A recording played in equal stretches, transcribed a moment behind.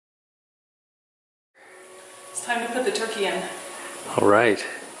It's time to put the turkey in. All right.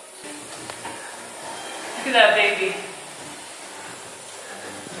 Look at that baby.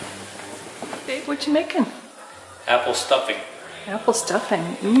 Babe, what you making? Apple stuffing. Apple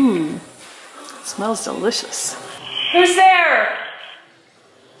stuffing. Mmm. Smells delicious. Who's there?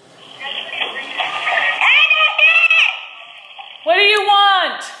 What do you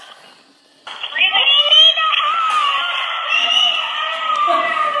want?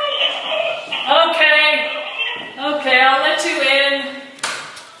 Okay. Okay, I'll let you in.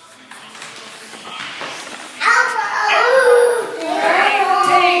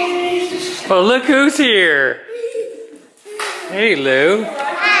 Well, look who's here. Hey, Lou.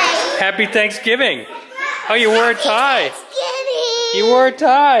 Hi. Happy Thanksgiving. Oh, you wore a tie. Thanksgiving. You wore a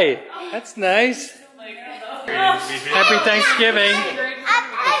tie. That's nice. Happy Thanksgiving. I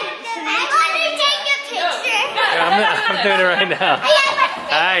want to take a picture. Yeah, I'm doing it right now.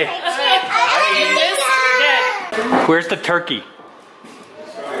 Hi. Where's the turkey?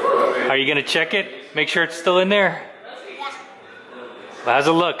 Are you gonna check it? Make sure it's still in there? Well, how's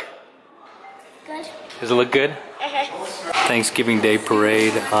it look? Good. Does it look good? Thanksgiving Day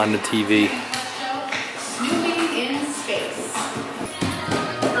parade on the TV. Moving in space.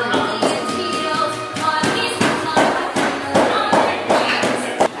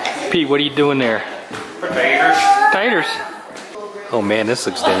 Pete, what are you doing there? Taters. Taters. Oh man, this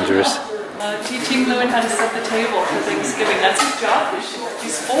looks dangerous. Teaching Lewin how to set the table for Thanksgiving. That's his job this year.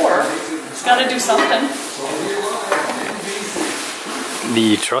 He's 4. He's got to do something. Do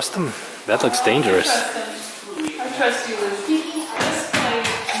you trust him? That looks dangerous. I trust you, Liz. This plate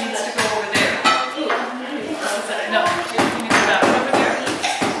needs to go over there. No, you need to go that one over there.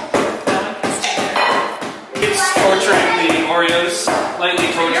 That one can stay there. It's torturing the Oreos. Lightly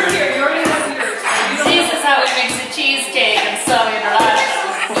You're tortured. here. You already have yours. You don't This is how he makes a cheesecake and so in Russia.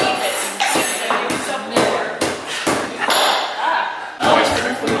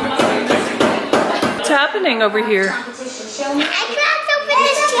 What's happening over here? I cracked open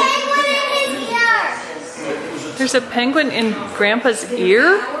this penguin in his ear. There's a penguin in Grandpa's ear?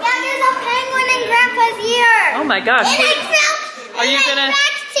 Yeah, there's a penguin in Grandpa's ear. Oh my gosh. And I cracked. Are you gonna? I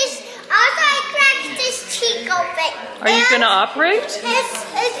cracked his cheek open. Are you gonna operate? His ear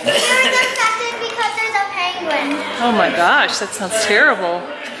is affected because there's a penguin. Oh my gosh, that sounds terrible.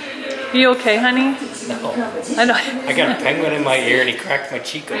 You okay, honey? No. I know. I got a penguin in my ear and he cracked my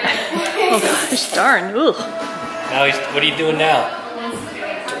cheek open. Oh gosh, darn. Ugh. Now what are you doing now?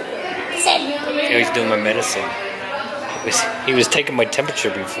 Yeah, he's doing my medicine. He was taking my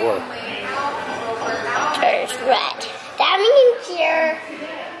temperature before. There's red. That means you're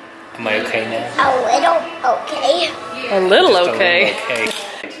Am I okay now? a little okay. A little Just okay. A little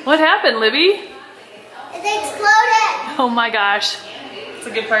okay. What happened, Libby? It exploded. Oh my gosh. It's a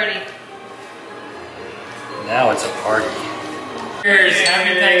good party. Now it's a party. Cheers!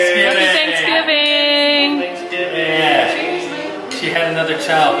 Happy Thanksgiving! Happy Thanksgiving! Yeah. She had another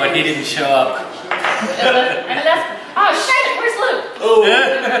child, but he didn't show up. Oh shit, where's Luke? Oh!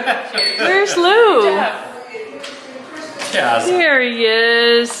 Where's Lou? Yeah. There he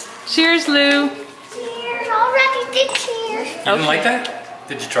is. Cheers, Lou. Cheers. Already did cheers. You didn't like that?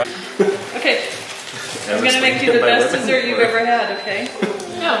 Did you try? Okay. I'm gonna make you the best dessert you've ever had, okay?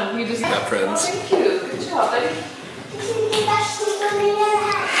 No, you just Not friends. Thank you. Good job, buddy.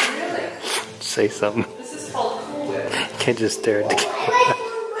 Say something. This is called Cool Whip. You can't just stare at the camera.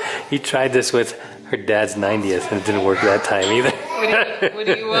 He tried this with her dad's 90th and it didn't work that time either. What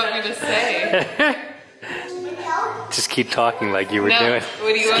do you want me to say? Just keep talking like you were No. doing.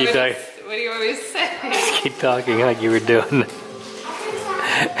 What do you Just want me keep to talking. What do you want me to say? Just keep talking like you were doing.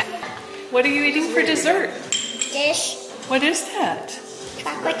 What are you eating for dessert? Dish. What is that?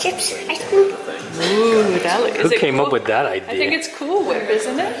 Chocolate chips. Ice cream. Ooh, that Who came up with that idea? I think it's Cool Whip,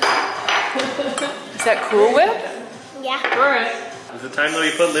 isn't it? Is that Cool Whip? Yeah. Alright. Is it time that we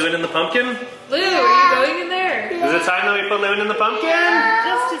put Lewin in the pumpkin? Lou, are you going in there? Is it time that we put Lewin in the pumpkin?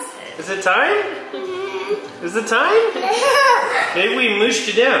 Just as Is it time? Is it time? Maybe we mooshed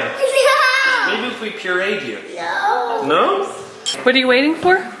you down. Maybe if we pureed you. No. No? What are you waiting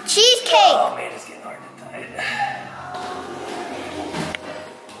for? Cheesecake. Oh man, it's getting hard to diet.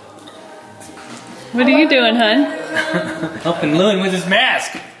 What are you doing, hon? Helping Lewin with his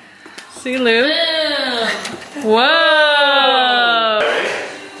mask. See, Lou? Whoa!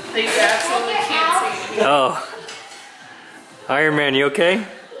 They absolutely can't see. Oh. Iron Man, you okay?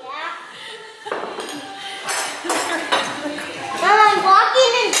 Mom, I'm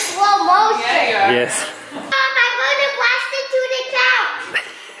walking in slow motion. Yeah, you are. Yes. Mom, I'm going to blast into the couch.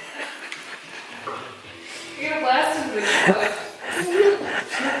 You're gonna blast into the couch.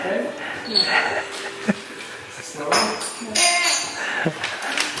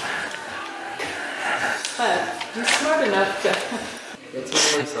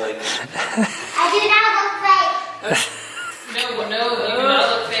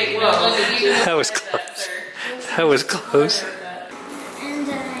 wait, no, look at you. That was close. That was close. And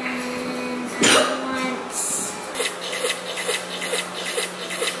then once.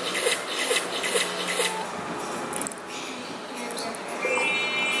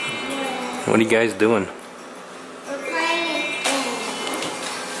 What are you guys doing? We're playing a game.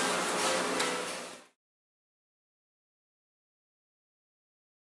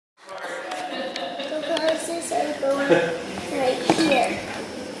 The horses are going right here.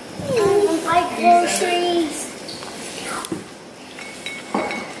 And buy groceries.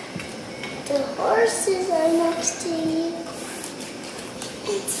 The horses are next to you.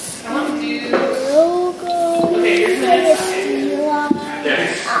 It's logo. Okay, here's the next one.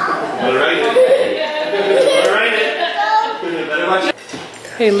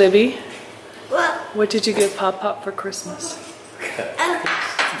 Hey Libby, what did you give Pop Pop for Christmas? A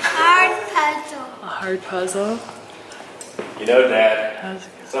hard puzzle. A hard puzzle? You know, Dad, How's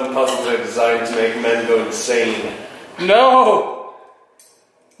it some puzzles are designed to make men go insane. No!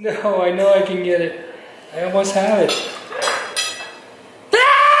 No, I know I can get it. I almost have it.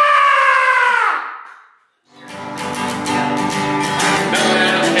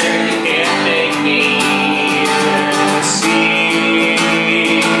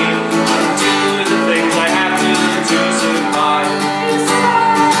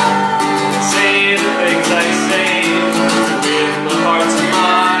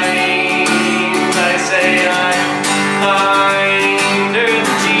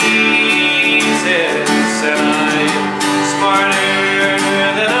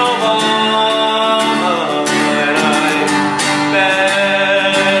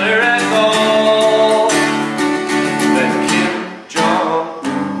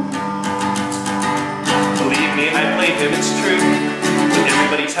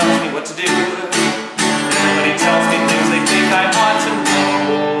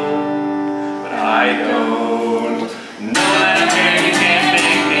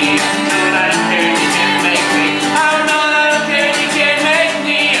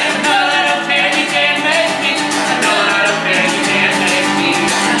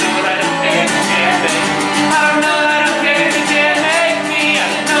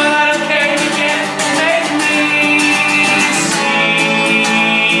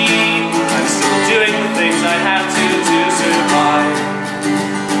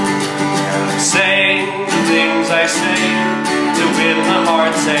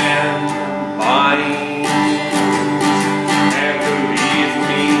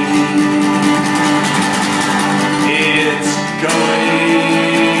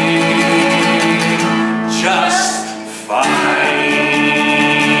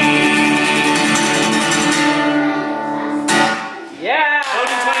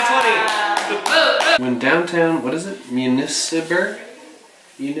 When downtown, what is it? Municiburg?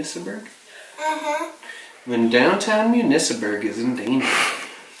 When downtown Municiburg is in danger,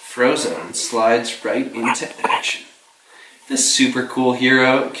 Frozone slides right into action. This super cool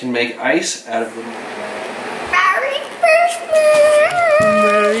hero can make ice out of the... Merry Christmas!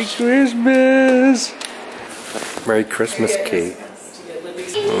 Merry Christmas! Merry Christmas, Kate.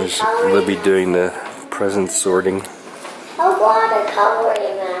 There's Libby doing the present sorting. I want a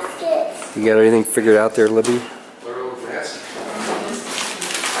coloring basket. You got everything figured out there, Libby?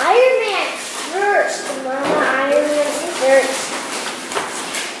 Iron Man first. Mama, Iron Man first.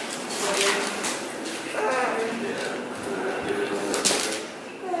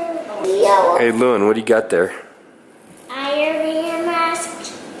 Yellow. Hey, Loon, what do you got there? Iron Man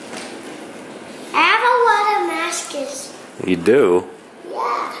mask. I have a lot of masks. You do?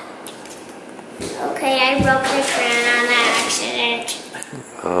 Yeah. Okay, I broke the crown on accident.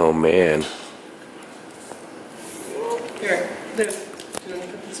 Oh, man. Here, Liv, do you want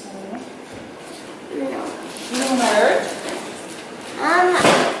to put this one on? No. You don't hurt?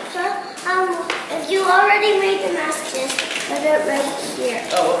 If you already made the masks, just put it right here.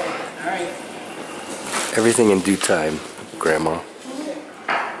 Oh, okay. Alright. Everything in due time, Grandma.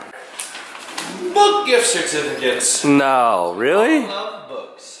 Book gift certificates. No, really? Love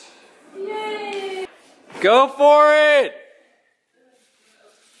books. Yay! Go for it!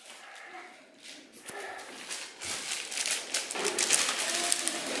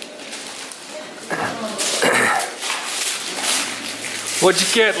 What'd you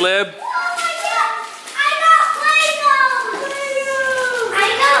get, Lib? Oh my God!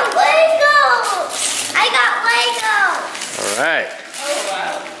 I got Lego! All right. Oh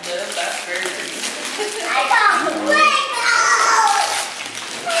wow, Liv, that's very pretty. I got Lego!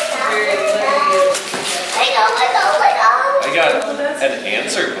 I got an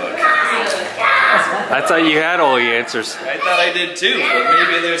answer book. Oh my God! I thought you had all the answers. I thought I did too, but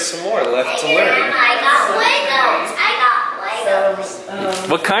maybe there's some more left to learn. I got Legos.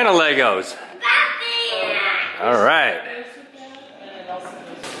 What kind of Legos? Batman. All right.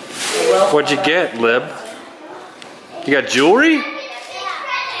 What'd you get, Lib? You got jewelry?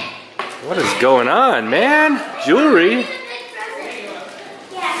 What is going on, man? Jewelry?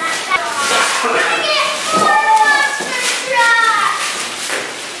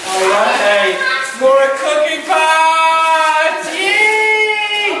 Alright, more cooking pots!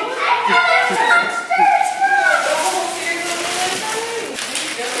 Yay!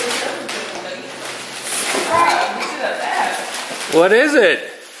 What is it?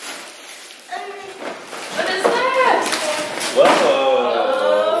 What is that? Whoa!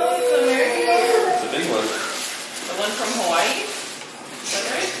 Oh, it's American. It's a big one. The one from Hawaii? Is that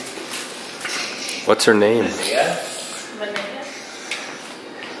right? What's her name? Yeah. Manila?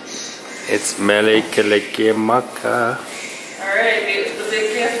 It's Melekelekemaka. Alright, the big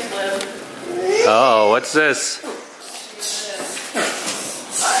gift, Lib. Oh, what's this?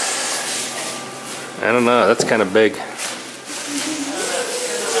 I don't know, that's kind of big.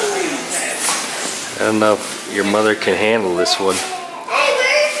 I don't know if your mother can handle this one. Hey,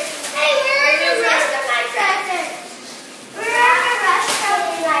 where are the rest of my presents? Where are the rest of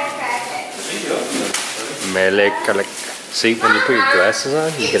my presents? Melekelek. See, when you put your glasses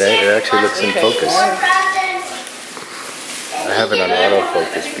on, it actually looks in focus. More presents. I have it on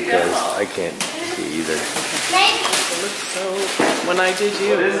autofocus because I can't see either. Maybe. When I did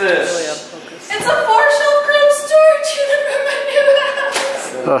you, What is this? really out of focus. It's a 4-shelf group storage unit from my new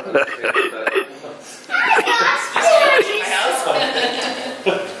house.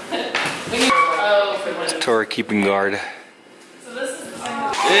 Tora keeping guard. So this is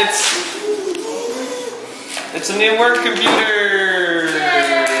the same. It's a new work computer!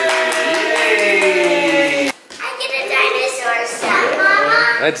 Yay! I get a dinosaur set,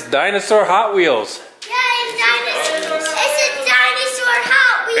 Mama. That's Dinosaur Hot Wheels. Yeah, it's a dinosaur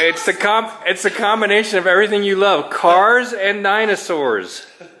Hot Wheels. It's a combination of everything you love. Cars and dinosaurs.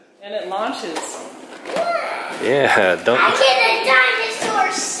 And it launches. Yeah, don't. I get a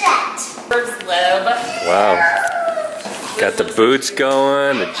dinosaur set. First Lib. Wow. Got the boots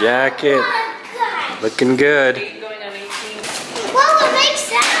going, the jacket. Oh, God. Looking good. Going on 18. Whoa, it makes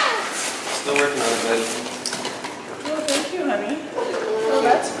sounds. Still working on it, bud. Oh, thank you, honey. Oh,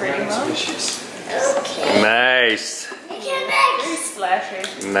 that's pretty, Mom. Okay. Nice. Very splashy.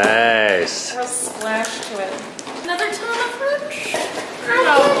 Nice. Real splash to it. Another ton of fruit. Hey,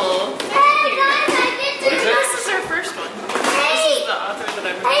 Trouble. guys, I get the This is our first one. This is the author that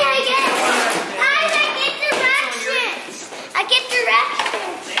I'm Hey, I reading. get directions. I get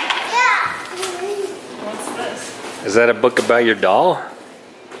directions. Yeah. What's this? Is that a book about your doll?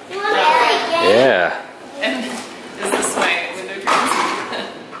 You want to get Yeah. And is this my window treatment?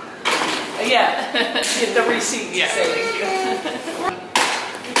 Yeah. The receipt. Yeah. Thank you.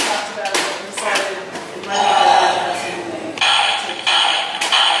 We talked about it and decided it might be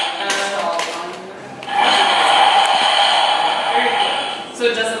so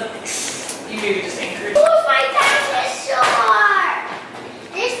it doesn't, you maybe just anchor it. Oh, my dinosaur.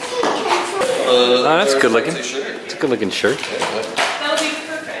 This can control. Oh, that's good looking. It's a shirt. It's a good looking shirt. That'll be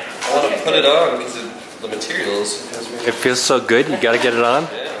perfect. I want to put it on because of the materials. It feels so good. You gotta get it on.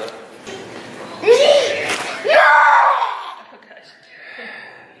 Yeah.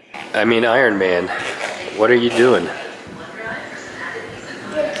 I mean, Iron Man. What are you doing? You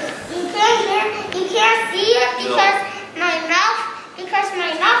can't see it because my mouth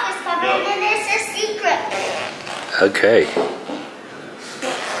is covered and it's a secret. Okay.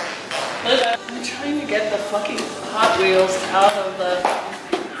 I'm trying to get the fucking Hot Wheels out of the...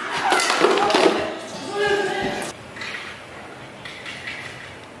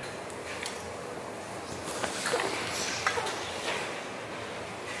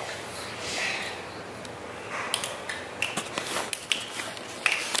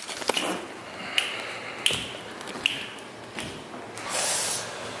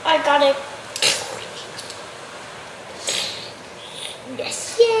 I got it.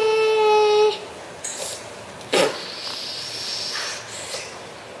 Yes, yay!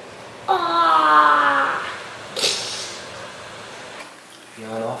 Ah! The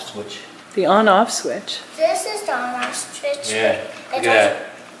on-off switch. The on-off switch. This is the on-off switch. Yeah. It doesn't-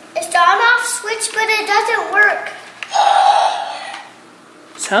 It's the on-off switch, but it doesn't work.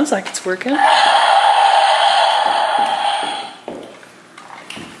 Sounds like it's working.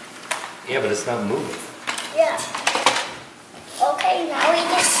 Yeah, but it's not moving. Yeah. Okay, now we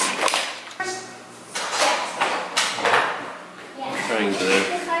just. Trying to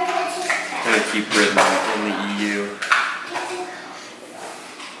gonna keep Britain in the EU.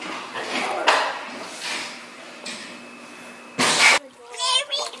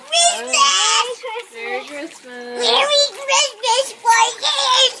 Merry Christmas! Merry Christmas,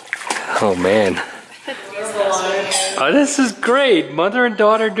 boys! Oh man. Oh, this is great. Mother and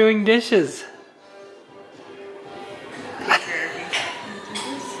daughter doing dishes.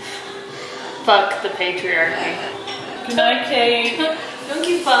 Fuck the patriarchy. Good night, Kate. Don't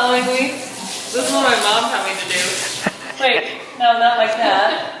keep following me. This is what my mom taught me to do. Wait, no, not like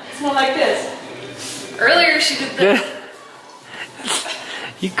that. It's more like this. Earlier she did this.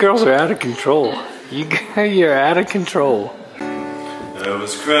 You girls are out of control. You're out of control. It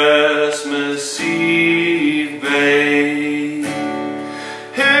was Christmas Eve, babe, in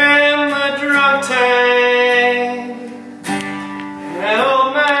the drunk tank. An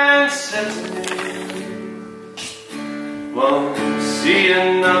old man said to me, won't see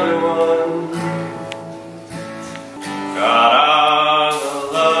another